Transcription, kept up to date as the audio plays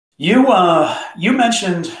You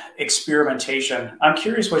mentioned experimentation. I'm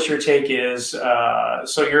curious what your take is.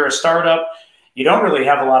 So you're a startup. You don't really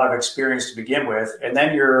have a lot of experience to begin with, and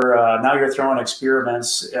then now you're throwing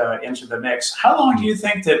experiments into the mix. How long do you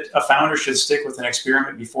think that a founder should stick with an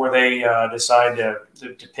experiment before they decide to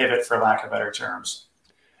pivot, for lack of better terms?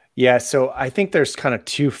 Yeah, so I think there's kind of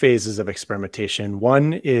two phases of experimentation.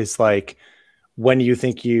 One is like when you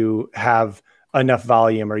think you have enough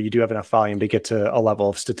volume or you do have enough volume to get to a level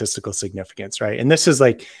of statistical significance, right? And this is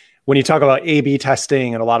like when you talk about A/B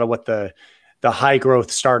testing and a lot of what the high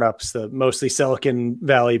growth startups, the mostly Silicon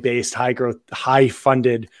Valley based high growth, high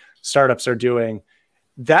funded startups are doing.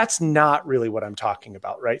 That's not really what I'm talking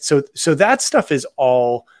about, right? So that stuff is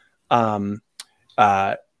all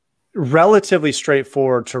relatively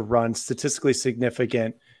straightforward to run statistically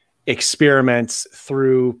significant experiments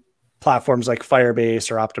through platforms like Firebase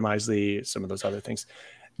or Optimizely, some of those other things.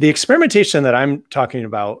 The experimentation that I'm talking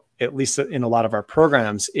about, at least in a lot of our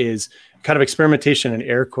programs, is kind of experimentation in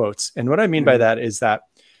air quotes. And what I mean by that is that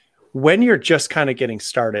when you're just kind of getting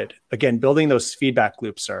started, again, building those feedback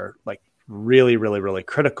loops are like really, really, really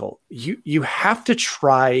critical. You have to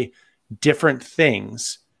try different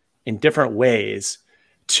things in different ways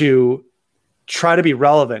to try to be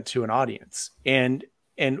relevant to an audience. And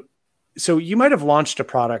so you might have launched a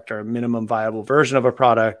product or a minimum viable version of a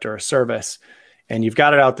product or a service, and you've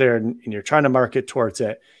got it out there and you're trying to market towards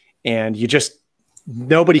it, and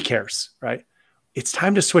nobody cares, right? It's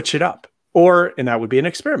time to switch it up. And that would be an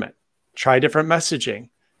experiment. Try different messaging,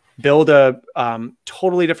 build a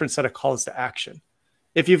totally different set of calls to action.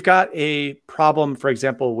 If you've got a problem, for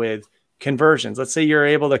example, with conversions, let's say you're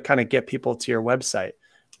able to kind of get people to your website,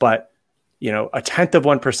 but 1/10 of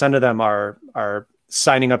 1% of them are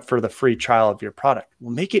signing up for the free trial of your product.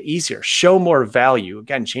 Well, make it easier, show more value.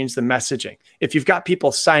 Again, change the messaging. If you've got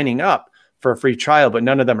people signing up for a free trial, but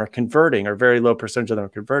none of them are converting, or very low percentage of them are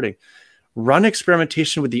converting, run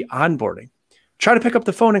experimentation with the onboarding. Try to pick up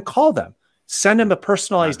the phone and call them. Send them a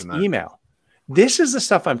personalized email. This is the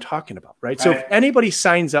stuff I'm talking about, right? So if anybody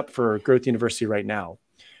signs up for Growth University right now,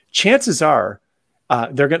 chances are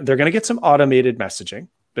they're going to get some automated messaging.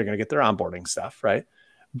 They're going to get their onboarding stuff, right?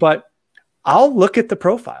 But I'll look at the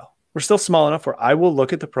profile. We're still small enough where I will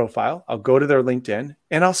look at the profile. I'll go to their LinkedIn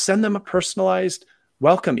and I'll send them a personalized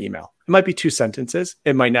welcome email. It might be 2 sentences.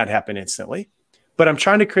 It might not happen instantly, but I'm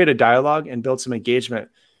trying to create a dialogue and build some engagement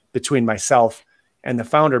between myself and the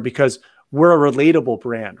founder, because we're a relatable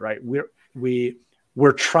brand, right?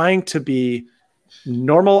 We're trying to be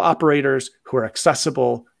normal operators who are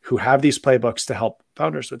accessible, who have these playbooks to help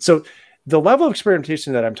founders with. So the level of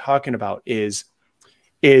experimentation that I'm talking about is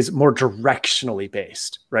more directionally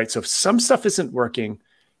based, right? So if some stuff isn't working,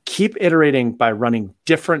 keep iterating by running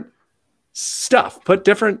different stuff, put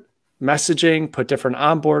different messaging, put different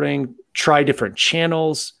onboarding, try different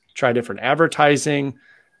channels, try different advertising.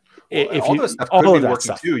 Well, all this stuff could be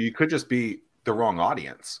working too. You could just be the wrong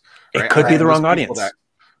audience. Right? It could be the wrong audience.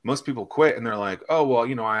 Most people quit and they're like, oh, well,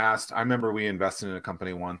 I remember we invested in a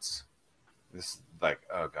company once.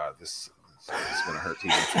 Oh God, this is going to hurt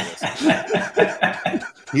TV.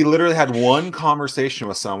 He literally had one conversation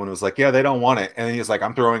with someone who was like, yeah, they don't want it. And he's like,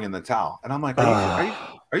 I'm throwing in the towel. And I'm like, are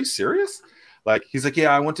you serious? Like, he's like,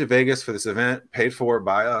 yeah, I went to Vegas for this event, paid for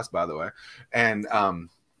by us, by the way. And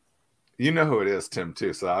you know who it is, Tim,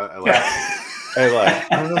 too. So I'm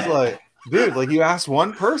just like, dude, like, you asked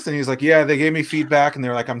one person. He's like, yeah, they gave me feedback and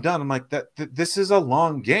they're like, I'm done. I'm like, this is a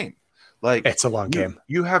long game. Like, it's a long game.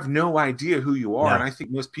 You have no idea who you are. No. And I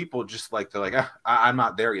think most people just like, they're like, I'm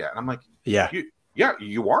not there yet. And I'm like, yeah,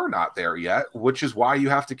 you are not there yet, which is why you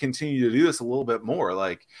have to continue to do this a little bit more.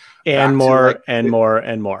 Like, and more and more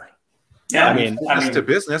and more. Yeah. I mean, to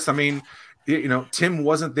business. I mean, Tim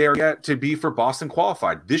wasn't there yet to be for Boston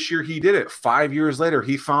Qualified. This year he did it. 5 years later,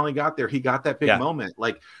 he finally got there. He got that big moment.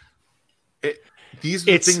 Like, these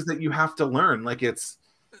are the things that you have to learn. Like, it's,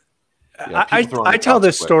 I tell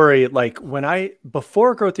this story like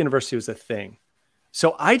before Growth University was a thing.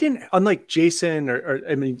 So I didn't, unlike Jason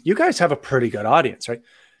I mean, you guys have a pretty good audience, right?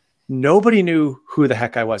 Nobody knew who the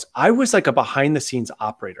heck I was. I was like a behind the scenes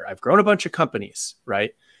operator. I've grown a bunch of companies,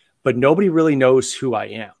 right? But nobody really knows who I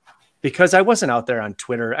am because I wasn't out there on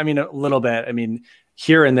Twitter. I mean, a little bit, I mean,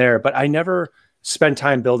 here and there, but I never spent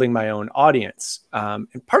time building my own audience. And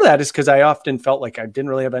part of that is because I often felt like I didn't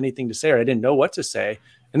really have anything to say or I didn't know what to say.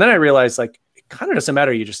 And then I realized like, it kind of doesn't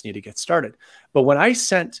matter. You just need to get started. But when I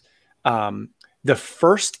sent the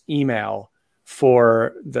first email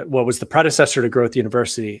for what was the predecessor to Growth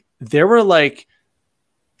University, there were like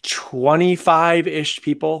 25-ish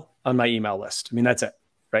people on my email list. I mean, that's it.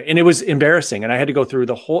 right? And it was embarrassing. And I had to go through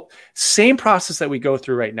the whole same process that we go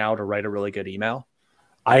through right now to write a really good email.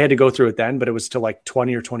 I had to go through it then, but it was to like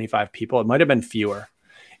 20 or 25 people. It might've been fewer.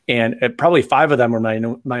 And probably 5 of them were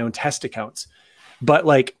my own test accounts. But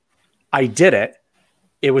like, I did it.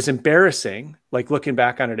 It was embarrassing. Like looking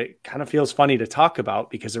back on it, it kind of feels funny to talk about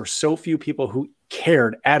because there were so few people who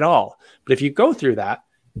cared at all. But if you go through that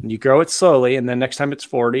and you grow it slowly, and then next time it's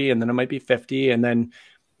 40, and then it might be 50, and then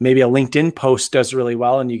maybe a LinkedIn post does really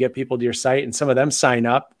well and you get people to your site and some of them sign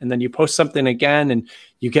up, and then you post something again and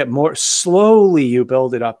you get more, slowly you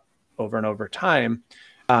build it up over and over time.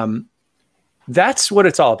 That's what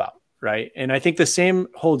it's all about, right? And I think the same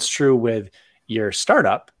holds true with your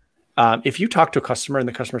startup. If you talk to a customer and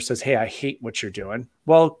the customer says, hey, I hate what you're doing,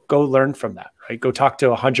 well, go learn from that, right? Go talk to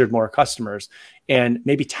 100 more customers and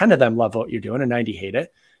maybe 10 of them love what you're doing and 90 hate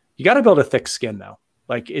it. You got to build a thick skin though.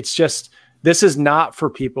 Like it's just, this is not for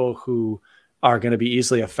people who are going to be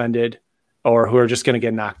easily offended or who are just going to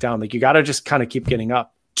get knocked down. Like you got to just kind of keep getting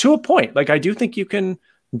up to a point. Like I do think you can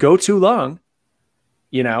go too long,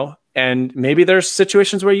 you know, and maybe there's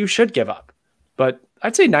situations where you should give up, but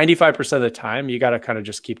I'd say 95% of the time, you got to kind of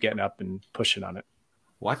just keep getting up and pushing on it.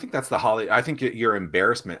 Well, I think that's I think your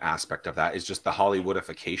embarrassment aspect of that is just the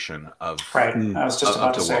Hollywoodification of, right. I was just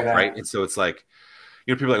about to say that. Right. And so it's like,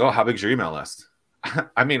 you know, people are like, oh, how big's your email list?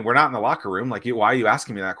 I mean, we're not in the locker room. Like, why are you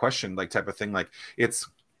asking me that question? Like type of thing. Like it's,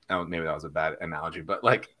 oh, maybe that was a bad analogy, but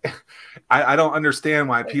like, I don't understand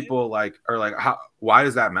why people like, are like, why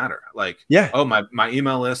does that matter? Like, yeah. Oh, my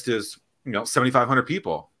email list is, 7,500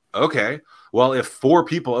 people. Okay. Well, if 4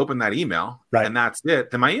 people open that email and that's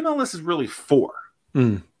it, then my email list is really 4.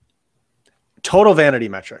 Total vanity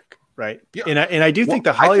metric, right? Yeah. And I do think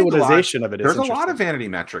the Hollywoodization of it is there's a lot of vanity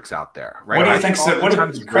metrics out there, right? What do you think? What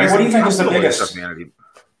do you think is the biggest? What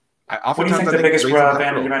do you think the biggest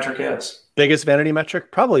vanity metric is? Biggest vanity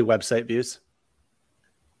metric, probably website views.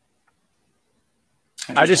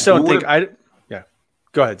 I just don't think yeah.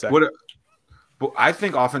 Go ahead, Zach. But I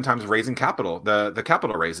think oftentimes raising capital, the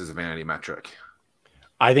capital raise is a vanity metric.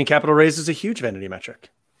 I think capital raise is a huge vanity metric.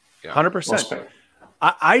 100%.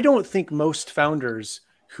 I don't think most founders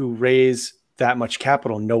who raise that much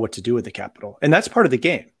capital know what to do with the capital. And that's part of the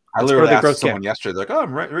game. I literally asked someone yesterday, like, oh,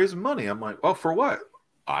 I'm raising money. I'm like, oh, for what?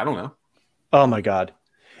 I don't know. Oh my God.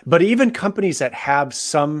 But even companies that have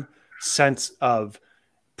some sense of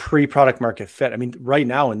pre-product market fit. I mean, right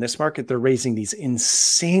now in this market, they're raising these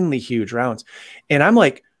insanely huge rounds. And I'm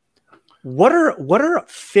like, what are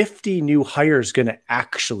 50 new hires going to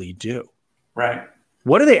actually do? Right.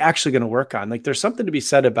 What are they actually going to work on? Like there's something to be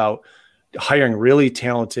said about hiring really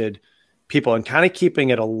talented people and kind of keeping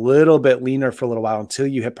it a little bit leaner for a little while until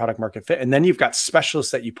you hit product market fit. And then you've got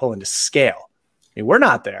specialists that you pull into scale. I mean, we're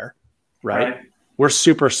not there, right? We're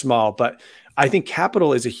super small, but I think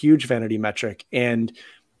capital is a huge vanity metric. And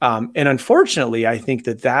unfortunately, I think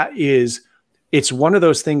it's one of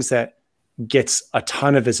those things that gets a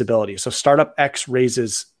ton of visibility. So startup X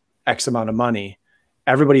raises X amount of money.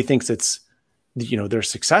 Everybody thinks it's, they're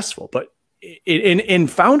successful, but in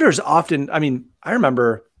founders often, I mean, I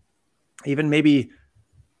remember even maybe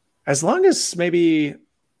as long as maybe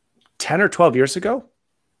 10 or 12 years ago,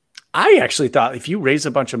 I actually thought if you raise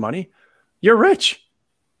a bunch of money, you're rich.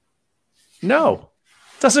 No,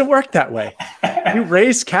 it doesn't work that way. You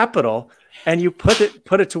raise capital and you put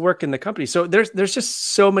it to work in the company. So there's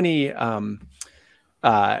just so many,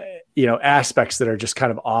 aspects that are just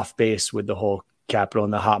kind of off base with the whole capital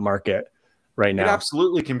in the hot market right now. It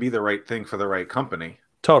absolutely can be the right thing for the right company.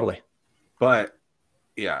 Totally. But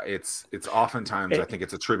yeah, it's oftentimes I think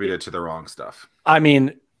it's attributed to the wrong stuff. I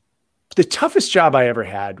mean, the toughest job I ever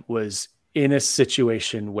had was in a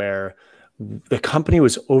situation where the company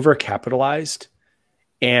was overcapitalized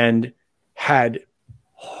and had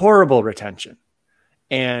horrible retention.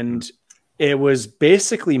 And it was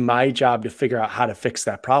basically my job to figure out how to fix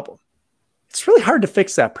that problem. It's really hard to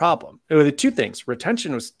fix that problem. There were the 2 things.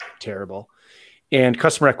 Retention was terrible and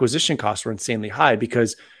customer acquisition costs were insanely high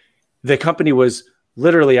because the company was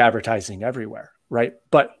literally advertising everywhere, right?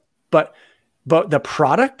 But the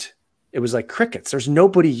product, it was like crickets. There's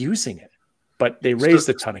nobody using it, but they raised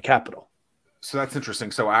a ton of capital. So that's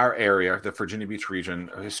interesting. So our area, the Virginia Beach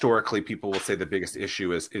region, historically, people will say the biggest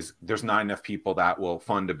issue is there's not enough people that will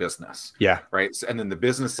fund a business. Yeah. Right. And then the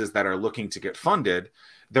businesses that are looking to get funded,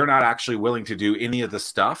 they're not actually willing to do any of the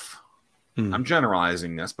stuff. I'm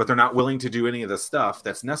generalizing this, but they're not willing to do any of the stuff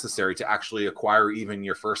that's necessary to actually acquire even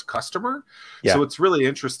your first customer. Yeah. So it's really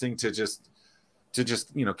interesting to just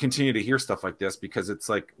continue to hear stuff like this because it's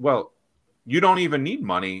like, well, you don't even need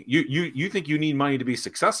money. You think you need money to be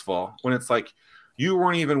successful when it's like you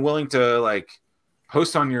weren't even willing to like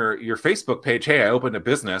post on your Facebook page, hey, I opened a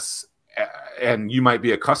business, and you might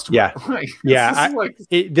be a customer. Yeah. Like, yeah.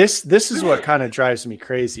 This is what kind of drives me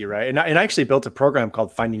crazy. Right. And I actually built a program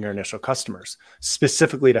called Finding Your Initial Customers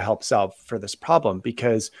specifically to help solve for this problem,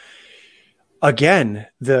 because again,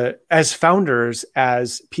 as founders,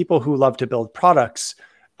 as people who love to build products,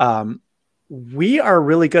 we are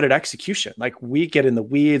really good at execution. Like, we get in the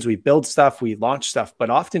weeds, we build stuff, we launch stuff, but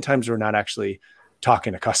oftentimes we're not actually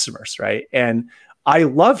talking to customers. Right. And I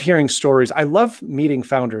love hearing stories. I love meeting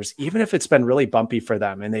founders, even if it's been really bumpy for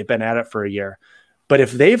them and they've been at it for a year. But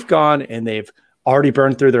if they've gone and they've already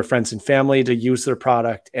burned through their friends and family to use their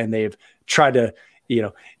product, and they've tried to,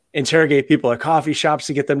 interrogate people at coffee shops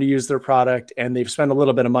to get them to use their product, and they've spent a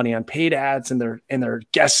little bit of money on paid ads and their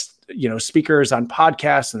guest, speakers on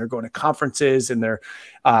podcasts, and they're going to conferences, and they're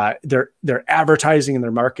advertising and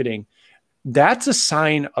they're marketing, that's a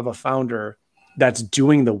sign of a founder that's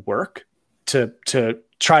doing the work to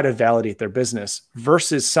try to validate their business,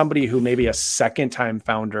 versus somebody who maybe a second-time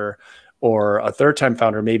founder or a third-time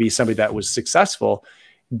founder, maybe somebody that was successful,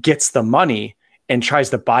 gets the money and tries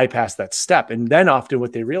to bypass that step. And then often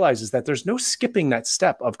what they realize is that there's no skipping that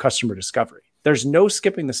step of customer discovery. There's no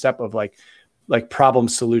skipping the step of like problem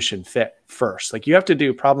solution fit first. Like, you have to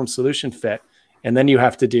do problem solution fit, and then you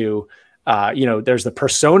have to do, there's the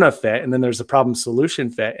persona fit, and then there's the problem solution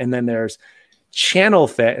fit, and then there's channel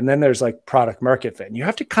fit, and then there's like product market fit. And you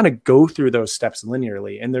have to kind of go through those steps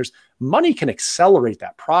linearly, and money can accelerate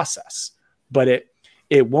that process, but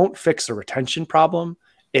it won't fix a retention problem.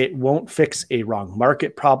 It won't fix a wrong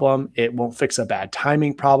market problem. It won't fix a bad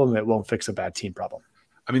timing problem. It won't fix a bad team problem.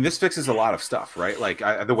 I mean, this fixes a lot of stuff, right? Like,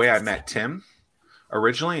 the way I met Tim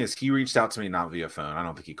originally is he reached out to me, not via phone. I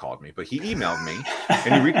don't think he called me, but he emailed me,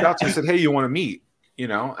 and he reached out to me and said, hey, you want to meet?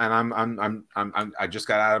 And I just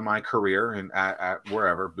got out of my career and at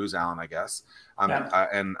wherever, Booz Allen, I guess.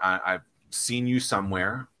 And I've seen you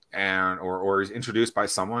somewhere, or is introduced by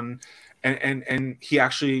someone, and he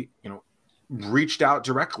actually, reached out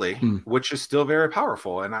directly, which is still very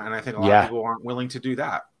powerful. And I think a lot of people aren't willing to do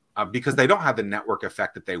that because they don't have the network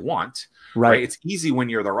effect that they want. Right. It's easy when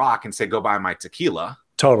you're The Rock and say, go buy my tequila.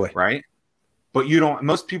 Totally. Right. But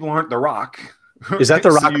most people aren't The Rock. Is that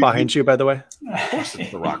The Rock behind you, by the way? Of course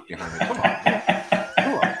it's The Rock behind me.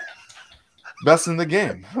 Come on. Best in the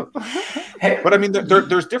game. But I mean,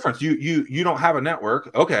 there's difference. You don't have a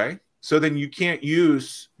network. Okay. So then you can't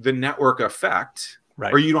use the network effect,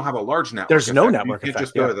 right? Or you don't have a large network. There's no network effect.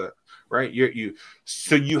 Just go to right.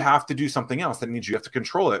 So you have to do something else. That means you have to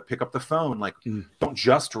control it. Pick up the phone. Like, don't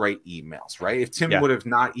just write emails, right? If Tim would have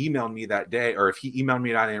not emailed me that day, or if he emailed me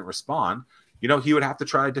and I didn't respond, he would have to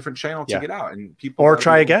try a different channel to get out, and people or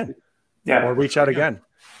try again, or reach out again.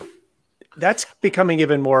 That's becoming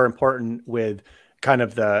even more important with kind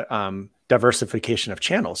of the diversification of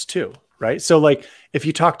channels too, right? So, like, if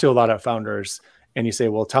you talk to a lot of founders and you say,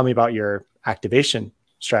 "Well, tell me about your activation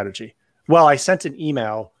strategy." Well, I sent an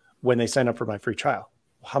email when they signed up for my free trial.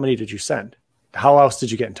 How many did you send? How else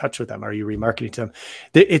did you get in touch with them? Are you remarketing to them?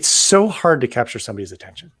 It's so hard to capture somebody's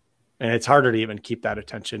attention. And it's harder to even keep that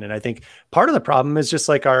attention. And I think part of the problem is just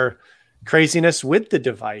like our craziness with the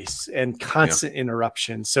device and constant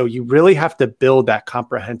interruption. So you really have to build that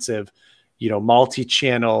comprehensive,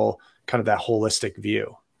 multi-channel, kind of that holistic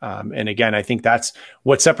view. And again, I think that's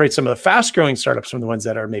what separates some of the fast growing startups from the ones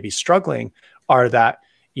that are maybe struggling, are that,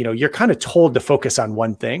 you're kind of told to focus on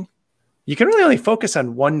one thing. You can really only focus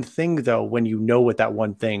on one thing though, when you know what that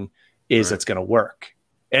one thing is that's going to work.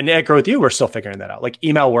 And at Grow With You, we're still figuring that out. Like,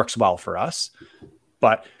 email works well for us,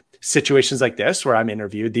 but situations like this where I'm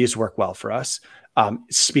interviewed, these work well for us.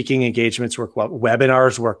 Speaking engagements work well.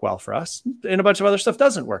 Webinars work well for us. And a bunch of other stuff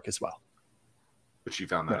doesn't work as well. But you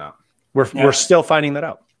found that out. We're still finding that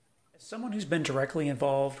out. As someone who's been directly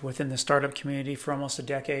involved within the startup community for almost a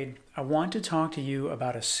decade, I want to talk to you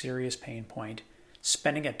about a serious pain point.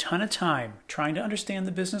 Spending a ton of time trying to understand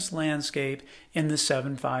the business landscape in the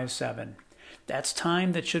 757. That's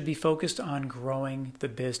time that should be focused on growing the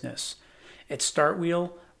business. At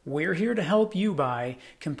Startwheel, we're here to help you by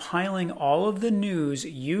compiling all of the news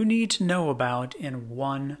you need to know about in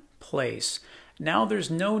one place. Now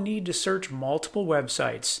there's no need to search multiple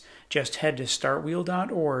websites. Just head to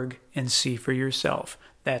startwheel.org and see for yourself.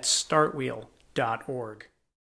 That's startwheel.org.